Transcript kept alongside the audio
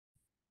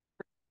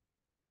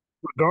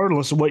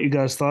regardless of what you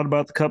guys thought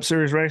about the Cup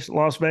Series race at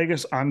Las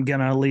Vegas, I'm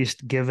gonna at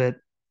least give it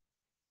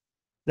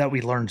that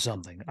we learned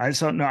something.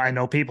 I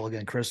know people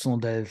again, Crystal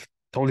and Dave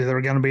told you they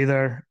were gonna be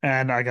there,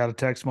 and I got a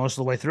text most of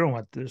the way through and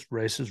went, this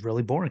race is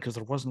really boring because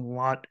there wasn't a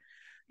lot,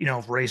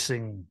 of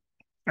racing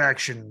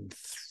action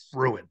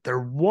through it. There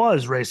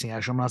was racing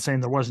action. I'm not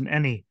saying there wasn't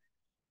any,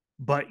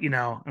 but and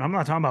I'm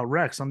not talking about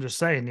wrecks. I'm just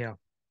saying,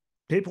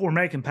 people were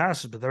making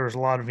passes, but there was a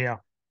lot of,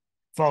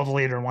 follow the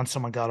leader, and once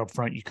someone got up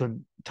front, you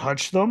couldn't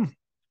touch them.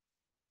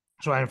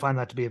 So I find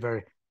that to be a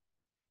very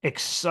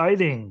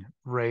exciting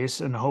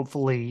race. And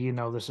hopefully,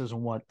 this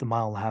isn't what the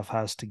mile and a half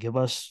has to give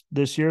us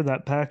this year,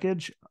 that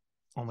package.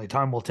 Only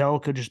time will tell.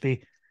 It could just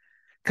be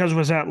because it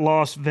was at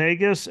Las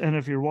Vegas. And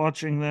if you're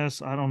watching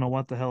this, I don't know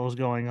what the hell is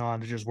going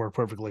on. It just worked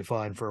perfectly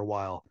fine for a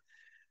while.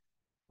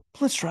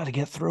 Let's try to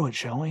get through it,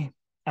 shall we?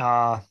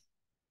 Uh,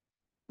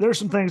 there's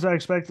some things I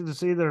expected to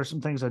see. There are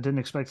some things I didn't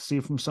expect to see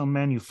from some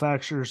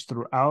manufacturers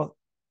throughout,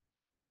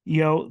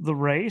 the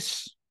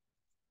race,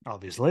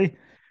 obviously.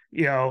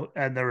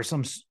 And there were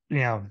some,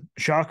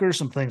 shockers,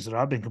 some things that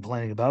I've been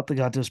complaining about that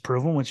got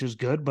disproven, which is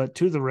good. But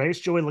to the race,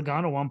 Joey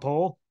Logano on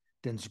pole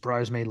didn't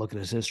surprise me. Look at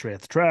his history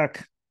at the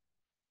track.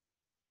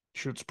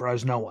 Should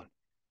surprise no one.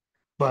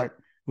 But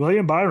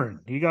William Byron,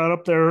 he got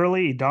up there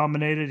early. He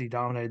dominated. He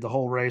dominated the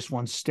whole race,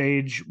 won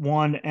stage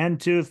 1 and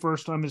 2.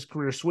 First time in his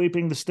career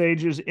sweeping the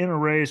stages in a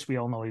race. We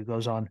all know he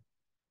goes on,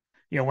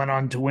 went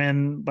on to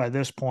win by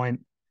this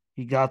point.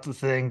 He got the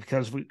thing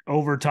because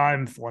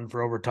overtime, one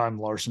for overtime,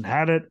 Larson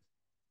had it.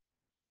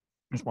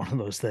 It's one of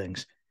those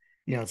things.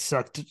 It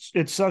sucked.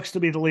 It sucks to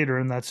be the leader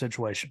in that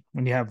situation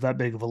when you have that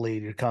big of a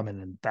lead. You're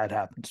coming and that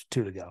happens.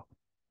 Two to go.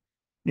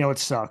 It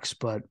sucks,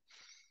 but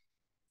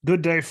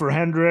good day for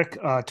Hendrick.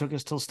 Took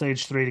us till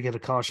stage 3 to get a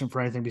caution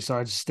for anything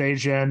besides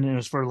stage end. And it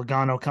was for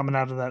Logano coming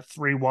out of that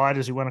 3 wide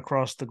as he went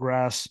across the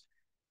grass.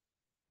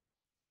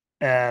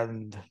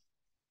 And,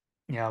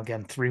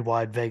 again, 3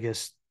 wide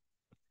Vegas.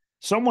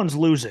 Someone's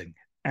losing.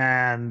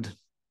 And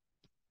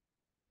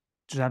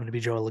just happened to be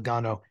Joey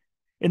Logano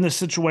in this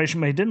situation,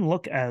 but he didn't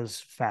look as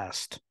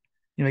fast.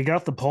 He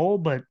got the pole,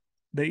 but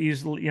they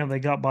easily, they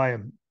got by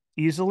him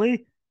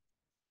easily.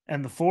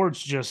 And the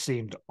Fords just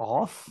seemed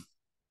off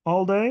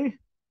all day.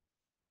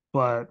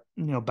 But,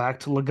 back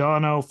to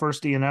Logano,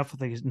 first DNF, I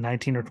think he's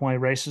 19 or 20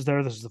 races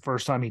there. This is the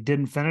first time he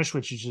didn't finish,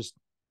 which is just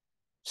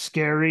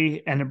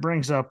scary. And it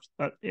brings up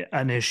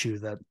an issue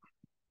that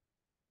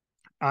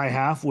I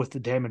have with the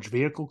damaged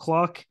vehicle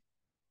clock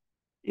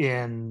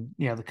in,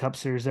 the Cup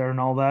Series there and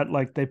all that.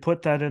 Like they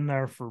put that in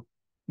there for,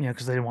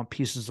 because they didn't want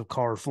pieces of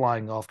car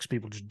flying off because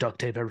people just duct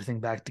tape everything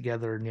back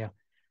together and,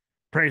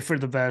 pray for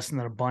the best. And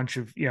then a bunch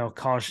of,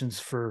 cautions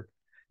for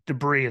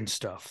debris and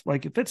stuff.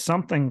 Like if it's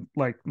something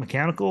like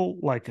mechanical,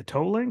 like a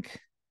tow link,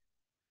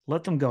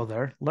 let them go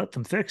there, let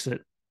them fix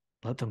it,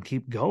 let them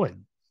keep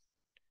going.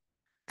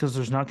 Because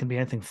there's not going to be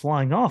anything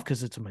flying off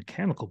because it's a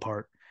mechanical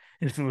part.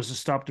 And if it was to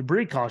stop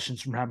debris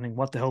cautions from happening,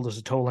 what the hell does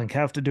a tow link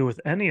have to do with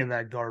any of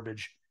that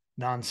garbage,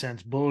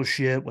 nonsense,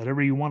 bullshit,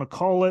 whatever you want to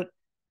call it?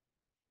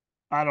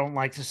 I don't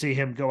like to see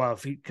him go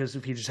out because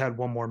if he just had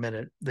one more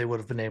minute, they would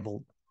have been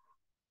able,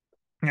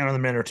 another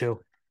minute or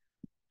two,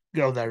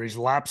 go there. He's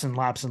laps and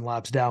laps and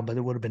laps down, but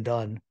it would have been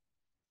done.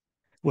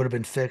 Would have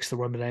been fixed. There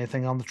wouldn't have been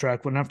anything on the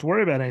track. Wouldn't have to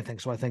worry about anything.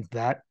 So I think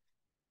that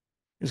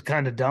is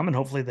kind of dumb, and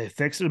hopefully they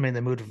fix it. I mean, they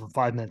moved it from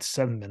 5 minutes to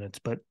 7 minutes,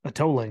 but a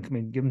tow link, I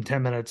mean, give them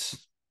 10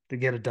 minutes to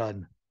get it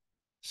done.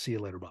 See you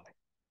later. Bye.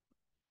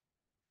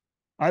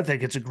 I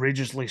think it's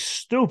egregiously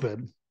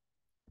stupid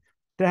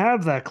to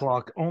have that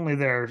clock only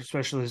there,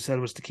 especially as I said,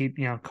 was to keep,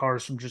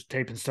 cars from just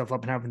taping stuff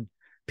up and having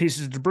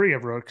pieces of debris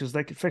everywhere because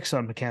they could fix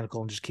something mechanical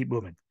and just keep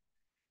moving.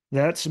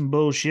 That's some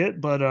bullshit,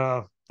 but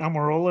I'm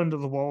gonna roll into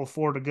the wall,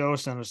 4 to go,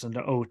 send us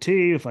into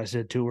OT. If I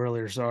said 2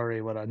 earlier,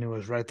 sorry. What I knew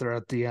was right there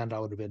at the end, I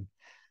would have been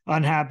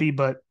unhappy,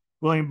 but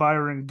William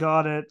Byron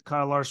got it.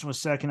 Kyle Larson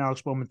was second,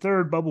 Alex Bowman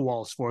third, Bubba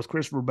Wallace fourth,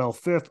 Christopher Bell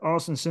fifth,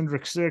 Austin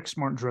Cindric sixth,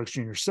 Martin Truex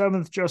Jr.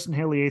 seventh, Justin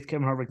Haley eighth,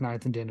 Kevin Harvick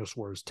ninth, and Daniel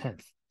Suarez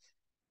 10th.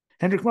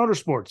 Hendrick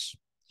Motorsports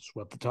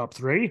swept the top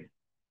 3.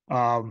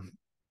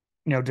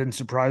 Didn't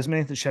surprise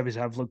me. The Chevys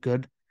have looked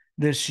good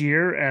this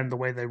year, and the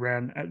way they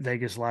ran at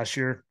Vegas last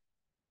year,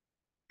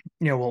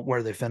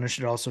 where they finished,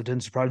 it also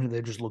didn't surprise me.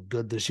 They just look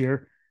good this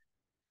year.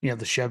 The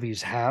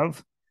Chevys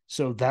have.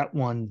 So that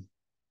one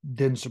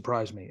didn't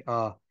surprise me.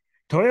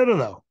 Toyota,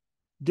 though,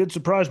 did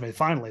surprise me.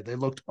 Finally, they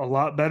looked a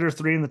lot better.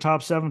 3 in the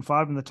top 7,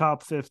 5 in the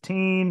top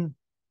 15.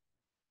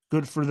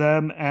 Good for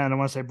them. And I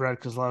want to say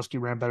Brad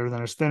Keselowski ran better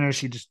than his finish.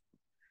 He just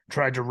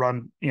tried to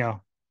run,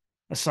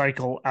 a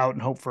cycle out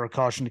and hope for a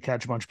caution to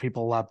catch a bunch of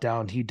people a lap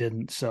down. He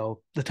didn't.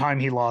 So the time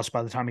he lost,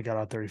 by the time he got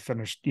out there, he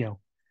finished,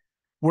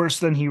 worse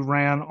than he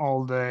ran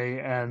all day.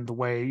 And the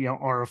way,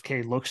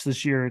 RFK looks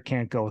this year, it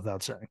can't go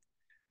without saying.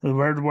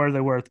 Where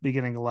they were at the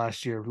beginning of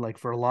last year, like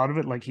for a lot of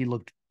it, like he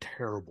looked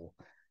terrible.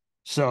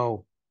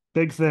 So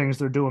big things,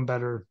 they're doing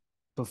better,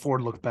 but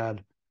Ford looked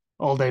bad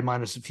all day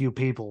minus a few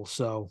people.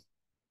 So,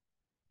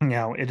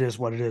 it is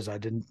what it is. I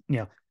didn't,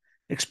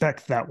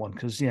 expect that one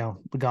because,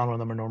 Logano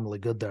and them are normally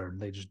good there and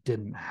they just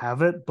didn't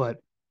have it. But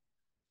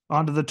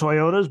Onto the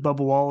Toyotas.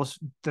 Bubba Wallace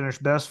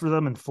finished best for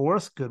them in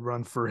fourth. Good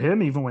run for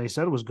him, even when he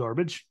said it was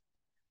garbage.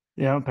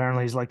 Yeah,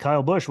 apparently he's like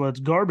Kyle Busch. Well, it's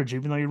garbage,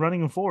 even though you're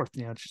running in fourth.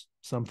 It's just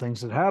some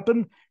things that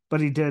happen.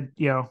 But he did,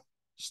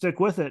 stick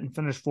with it and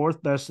finish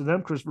fourth. Best of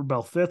them. Christopher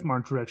Bell fifth.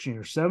 Martin Truex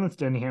Jr. seventh.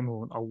 Denny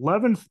Hamlin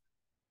 11th.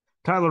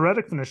 Tyler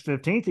Reddick finished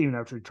 15th, even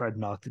after he tried to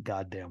knock the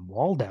goddamn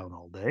wall down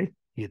all day.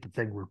 He hit the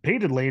thing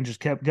repeatedly and just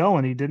kept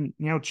going. He didn't,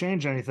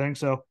 change anything.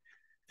 So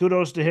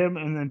kudos to him.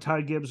 And then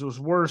Ty Gibbs was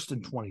worst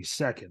in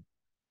 22nd.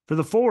 For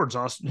the Fords,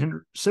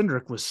 Austin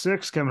Cindric was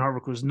sixth. Kevin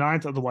Harvick was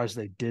ninth. Otherwise,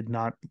 they did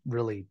not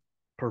really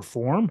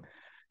perform.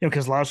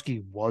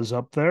 Keselowski was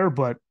up there,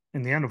 but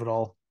in the end of it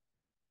all,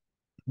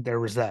 there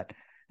was that.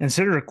 And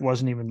Cindric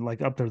wasn't even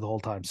like up there the whole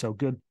time. So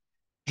good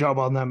job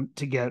on them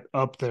to get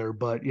up there.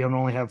 But you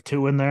only have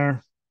two in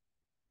there.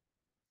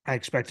 I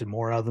expected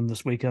more out of them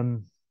this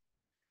weekend.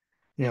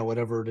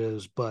 Whatever it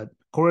is. But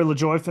Corey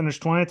LaJoie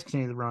finished 20th,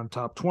 continued to run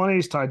top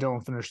 20s. Ty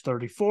Dillon finished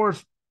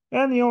 34th.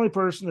 And the only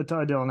person that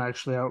Ty Dillon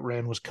actually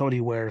outran was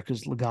Cody Ware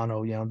because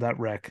Logano, that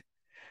wreck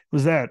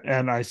was that.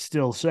 And I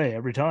still say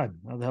every time,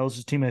 how the hell is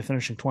his teammate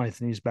finishing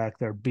 20th and he's back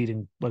there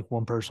beating like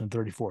one person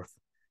 34th?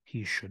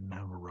 He shouldn't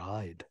have a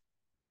ride.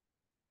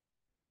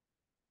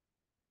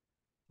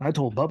 I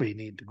told Bubby he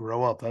needed to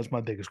grow up. That's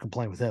my biggest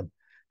complaint with him.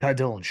 Ty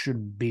Dillon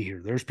shouldn't be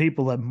here. There's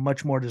people that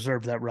much more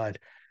deserve that ride,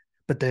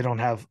 but they don't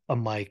have a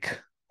Mike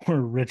or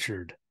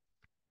Richard.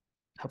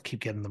 I'll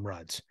keep getting them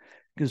rides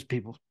because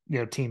people,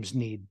 teams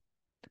need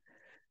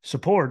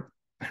support,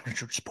 and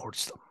Richard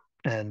supports them.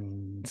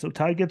 And so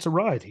Ty gets a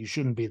ride. He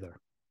shouldn't be there.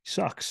 He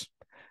sucks.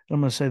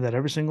 I'm going to say that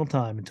every single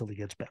time until he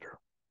gets better,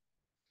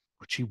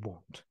 which he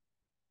won't.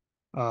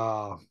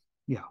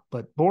 Yeah,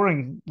 but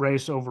boring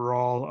race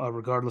overall,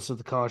 regardless of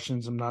the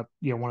cautions. I'm not,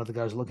 one of the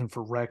guys looking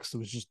for wrecks. It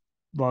was just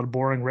a lot of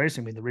boring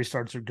racing. I mean, the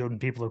restarts are good and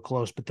people are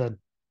close, but then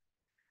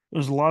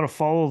there's a lot of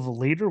follow the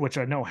leader, which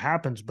I know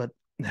happens, but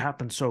it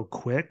happens so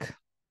quick.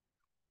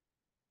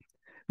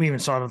 We even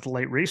saw it at the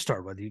late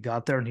restart, whether he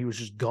got there and he was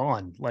just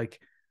gone. Like,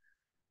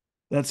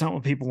 that's not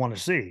what people want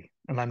to see.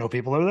 And I know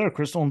people are there.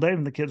 Crystal and Dave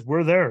and the kids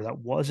were there. That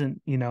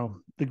wasn't,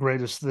 the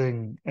greatest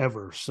thing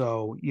ever.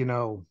 So,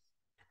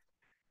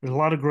 there's a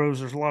lot of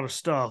grooves, there's a lot of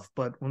stuff,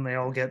 but when they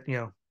all get,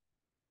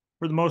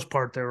 for the most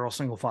part, they're all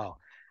single file.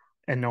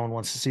 And no one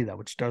wants to see that,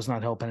 which does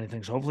not help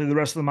anything. So hopefully the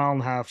rest of the mile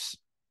and a halves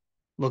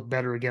look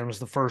better again. It was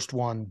the first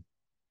one.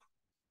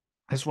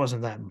 I just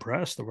wasn't that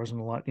impressed. There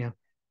wasn't a lot,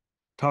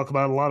 talk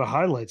about a lot of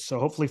highlights. So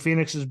hopefully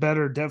Phoenix is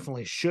better,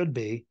 definitely should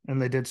be.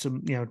 And they did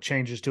some,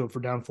 changes to it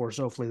for downforce.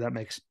 So hopefully that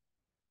makes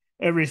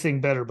everything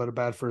better, but a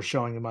bad first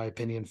showing, in my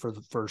opinion, for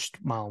the first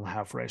mile and a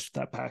half race with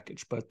that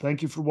package. But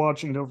thank you for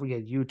watching. Don't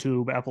forget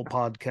YouTube, Apple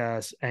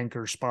Podcasts,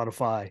 Anchor,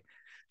 Spotify,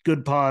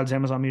 Good Pods,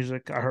 Amazon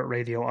Music,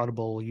 iHeartRadio,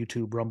 Audible,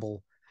 YouTube,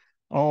 Rumble,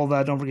 all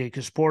that. Don't forget you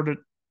can support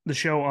the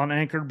show on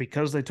Anchor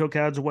because they took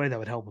ads away. That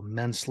would help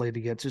immensely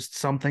to get just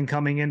something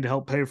coming in to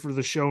help pay for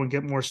the show and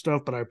get more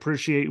stuff. But I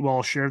appreciate you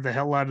all. Share the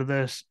hell out of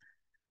this.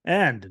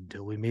 And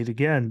until we meet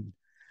again,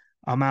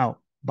 I'm out.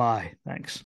 Bye. Thanks.